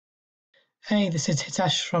Hey, this is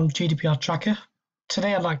Hitesh from GDPR Tracker.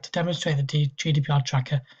 Today I'd like to demonstrate the GDPR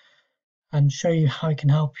Tracker and show you how it can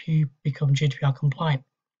help you become GDPR compliant.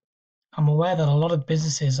 I'm aware that a lot of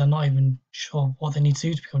businesses are not even sure what they need to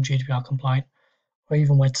do to become GDPR compliant or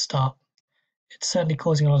even where to start. It's certainly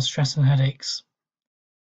causing a lot of stress and headaches.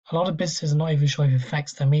 A lot of businesses are not even sure if it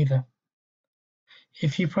affects them either.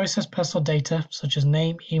 If you process personal data such as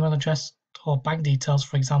name, email address, or bank details,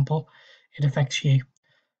 for example, it affects you.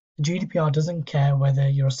 The GDPR doesn't care whether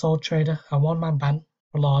you're a sole trader, a one-man band,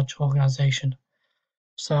 or a large organization.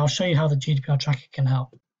 So I'll show you how the GDPR tracker can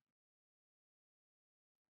help.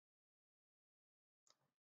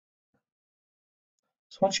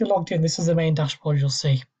 So once you're logged in, this is the main dashboard you'll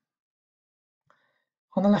see.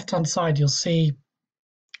 On the left-hand side, you'll see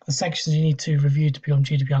the sections you need to review to become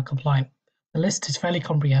GDPR compliant. The list is fairly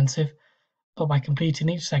comprehensive, but by completing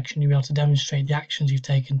each section, you'll be able to demonstrate the actions you've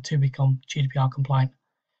taken to become GDPR compliant.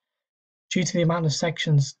 Due to the amount of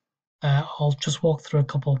sections, I'll just walk through a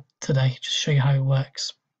couple today, just show you how it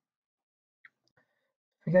works.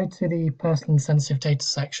 If we go to the personal and sensitive data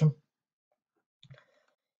section,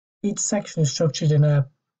 each section is structured in a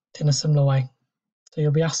similar way. So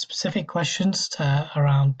you'll be asked specific questions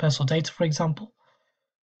around personal data, for example.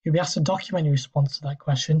 You'll be asked to document your response to that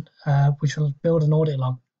question, which will build an audit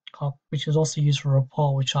log, which is also used for a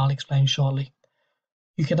report, which I'll explain shortly.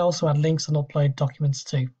 You can also add links and upload documents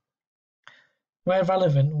too. Where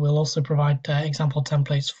relevant, we'll also provide example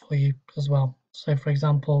templates for you as well. So for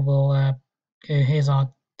example, here's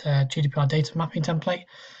our GDPR data mapping template,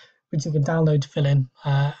 which you can download to fill in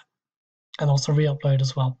and also re-upload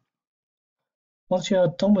as well. Once you're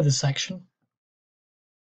done with this section,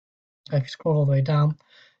 if you scroll all the way down,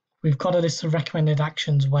 we've got a list of recommended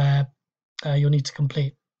actions where you'll need to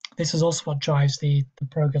complete. This is also what drives the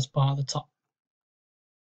progress bar at the top.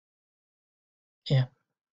 Here.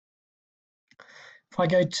 If I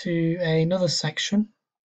go to another section,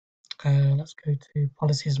 let's go to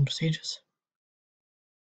policies and procedures.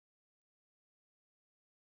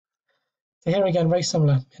 So here again, very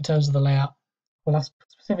similar in terms of the layout. We'll ask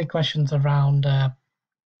specific questions around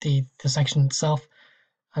the section itself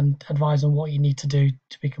and advise on what you need to do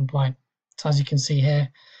to be compliant. So as you can see here,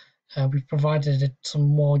 we've provided some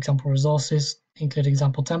more example resources, including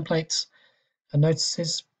example templates and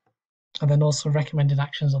notices, and then also recommended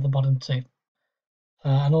actions at the bottom too.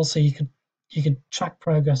 And also you could track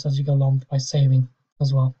progress as you go along by saving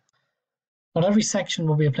as well. Not every section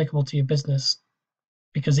will be applicable to your business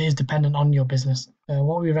because it is dependent on your business.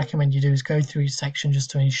 What we recommend you do is go through each section just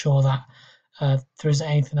to ensure that there isn't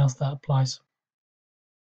anything else that applies.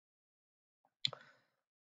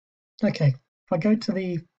 Okay, if I go to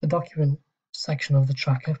the document section of the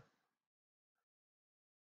tracker,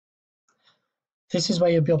 this is where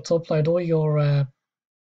you'll be able to upload all your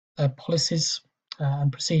policies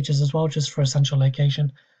and procedures as well, just for a central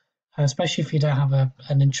location, especially if you don't have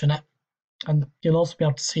an intranet. And you'll also be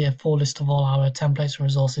able to see a full list of all our templates and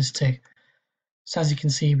resources too. So as you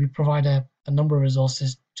can see, we provide a number of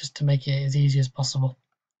resources just to make it as easy as possible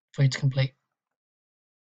for you to complete.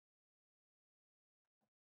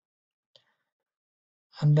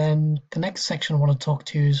 And then the next section I want to talk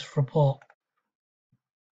to you is report.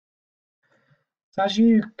 So as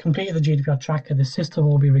you complete the GDPR tracker, the system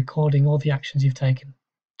will be recording all the actions you've taken.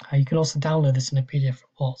 You can also download this in a PDF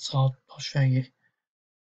report, so I'll show you.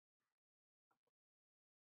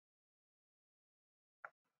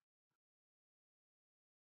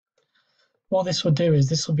 What this will do is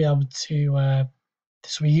this will be able to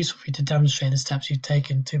this will be useful for you to demonstrate the steps you've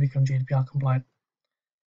taken to become GDPR compliant.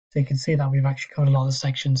 So you can see that we've actually covered a lot of the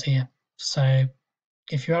sections here. So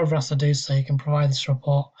if you're ever asked to do so, you can provide this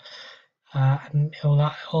report and it will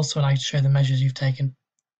also allow you to show the measures you've taken.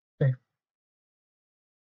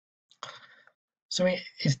 So it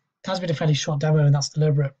has been a fairly short demo, and that's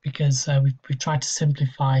deliberate because we've tried to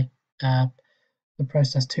simplify the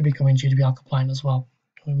process to becoming GDPR compliant as well.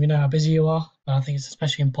 We know how busy you are, but I think it's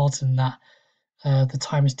especially important that the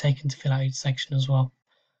time is taken to fill out each section as well.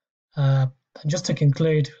 And just to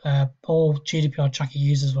conclude, all GDPR tracker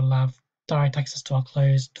users will have direct access to our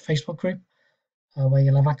closed Facebook group, where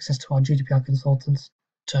you'll have access to our GDPR consultants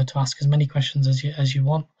to ask as many questions as you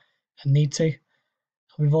want and need to.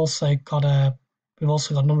 We've also got a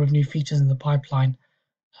number of new features in the pipeline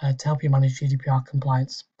to help you manage GDPR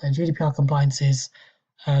compliance. GDPR compliance is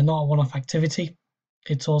not a one-off activity.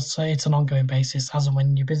 It's an ongoing basis, as and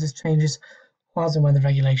when your business changes, or as and when the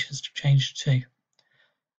regulations change too.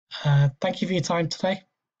 Thank you for your time today,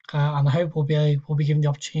 and I hope we'll be given the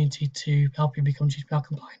opportunity to help you become GDPR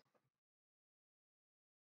compliant.